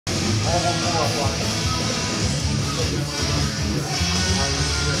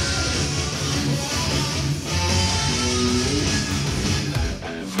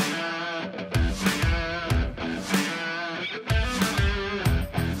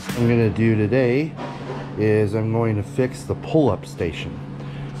I'm going to do today is I'm going to fix the pull-up station,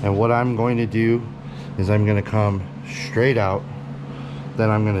 and what I'm going to do is I'm going to come straight out,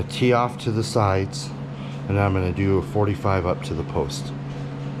 then I'm going to tee off to the sides, and I'm going to do a 45 up to the post.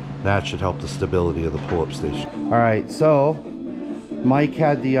 That should help the stability of the pull-up station. Alright, so Mike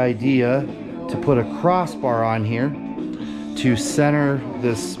had the idea to put a crossbar on here to center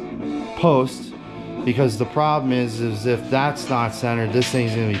this post, because the problem is if that's not centered, this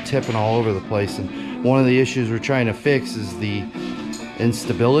thing's going to be tipping all over the place. And one of the issues we're trying to fix is the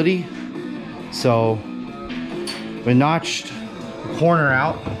instability. So we notched the corner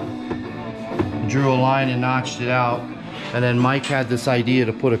out, drew a line and notched it out, and then Mike had this idea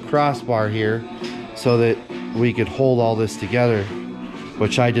to put a crossbar here so that we could hold all this together,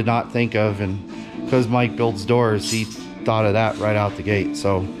 which I did not think of, and because Mike builds doors, he thought of that right out the gate.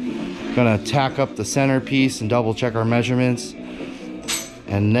 So gonna tack up the centerpiece and double check our measurements,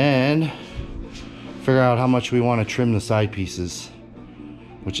 and then figure out how much we want to trim the side pieces,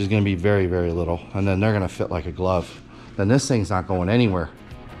 which is going to be very, very little, and then they're going to fit like a glove. Then this thing's not going anywhere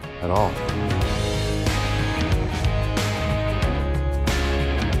at all.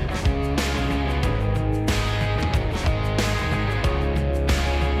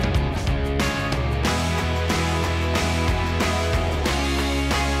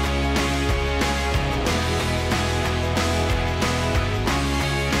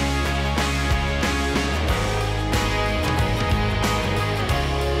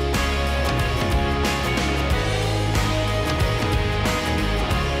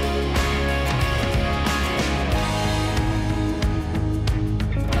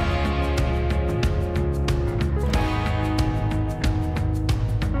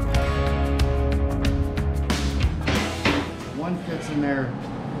 Fits in there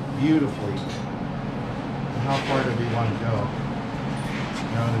beautifully. How far do we want to go?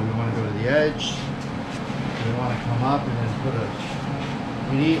 You know, do we want to go to the edge? Do we want to come up and then put a...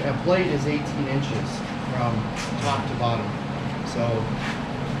 We need a plate is 18 inches from top to bottom. So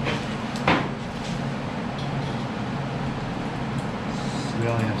we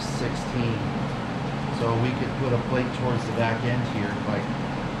only have 16. So we could put a plate towards the back end here, like,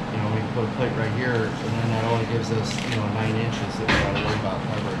 you know, we can put a plate right here, and then that only gives us, you know, 9 inches that we got to worry about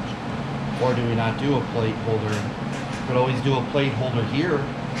coverage. Or do we not do a plate holder? Could always do a plate holder here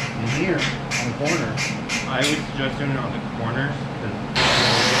and here on the corner. I would suggest doing it on the corners.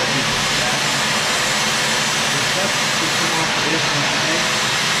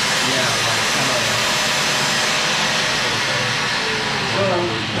 Yeah, like kind of.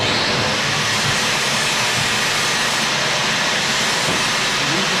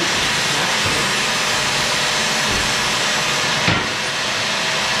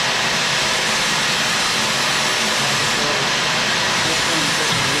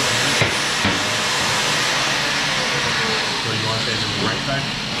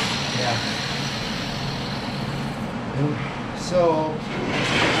 So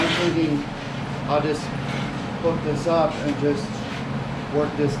I'm thinking I'll just hook this up and just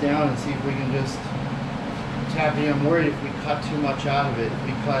work this down and see if we can just tap it in. I'm worried if we cut too much out of it. If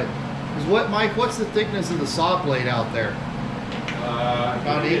we cut, because what, Mike? What's the thickness of the saw blade out there?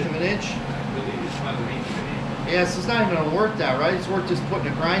 About 1/8 of an inch. Yeah, so it's not even gonna work that, right? It's worth just putting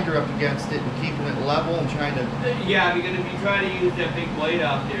a grinder up against it and keeping it level and trying to. Yeah, because if you try to use that big blade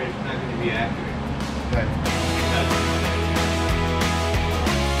out there, it's not going to be accurate. Okay.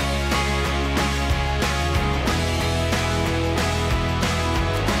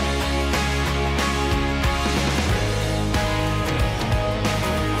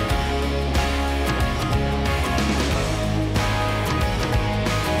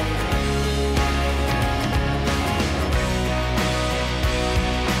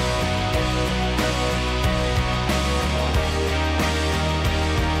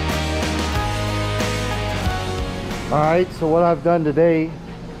 Alright, so what I've done today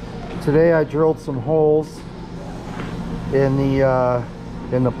I drilled some holes in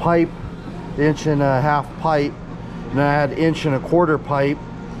the pipe, 1.5 inch pipe, and I had 1.25 inch pipe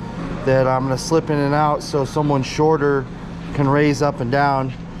that I'm going to slip in and out so someone shorter can raise up and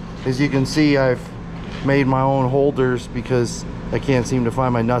down. As you can see, I've made my own holders because I can't seem to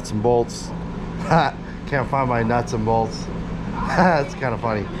find my nuts and bolts. Can't find my nuts and bolts. That's kind of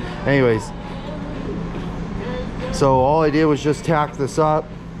funny. Anyways, so all I did was just tack this up.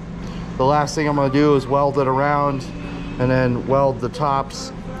 The last thing I'm going to do is weld it around and then weld the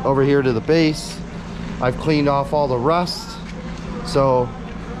tops over here to the base. I've cleaned off all the rust. So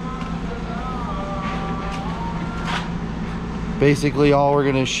basically all we're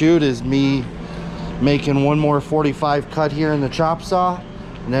gonna shoot is me making one more 45 cut here in the chop saw,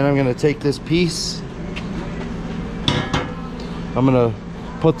 and then I'm gonna take this piece, I'm gonna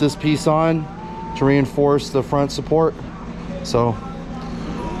put this piece on to reinforce the front support. So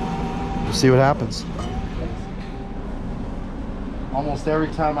we'll see what happens. Almost every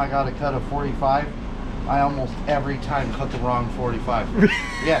time I gotta cut a 45, I almost every time cut the wrong 45.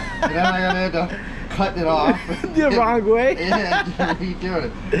 Yeah, and then I gotta end up cutting it off The wrong way. and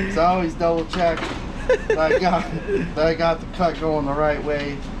redoing it. So I always double check that I got the cut going the right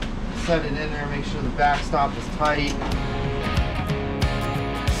way. Set it in there, make sure the backstop is tight.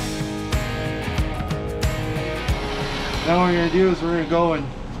 Now what we're gonna do is we're gonna go and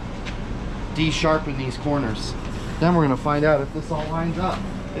de-sharpen these corners. Then we're gonna find out if this all lines up.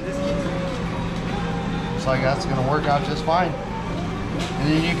 Looks like that's gonna work out just fine.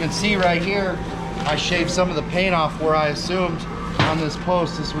 And then you can see right here, I shaved some of the paint off where I assumed on this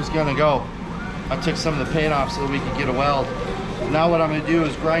post this was gonna go. I took some of the paint off so that we could get a weld. Now what I'm gonna do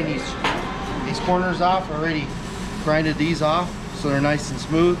is grind these corners off. I already grinded these off so they're nice and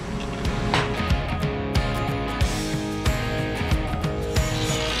smooth.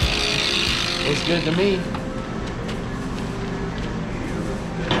 Looks good to me.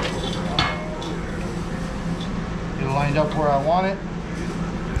 Get it lined up where I want it.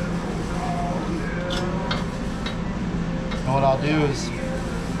 And what I'll do is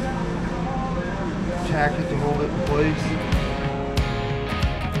tack it to hold it in place.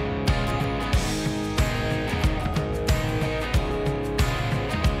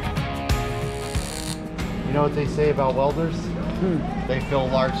 You know what they say about welders? They fill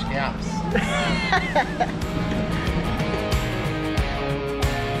large gaps.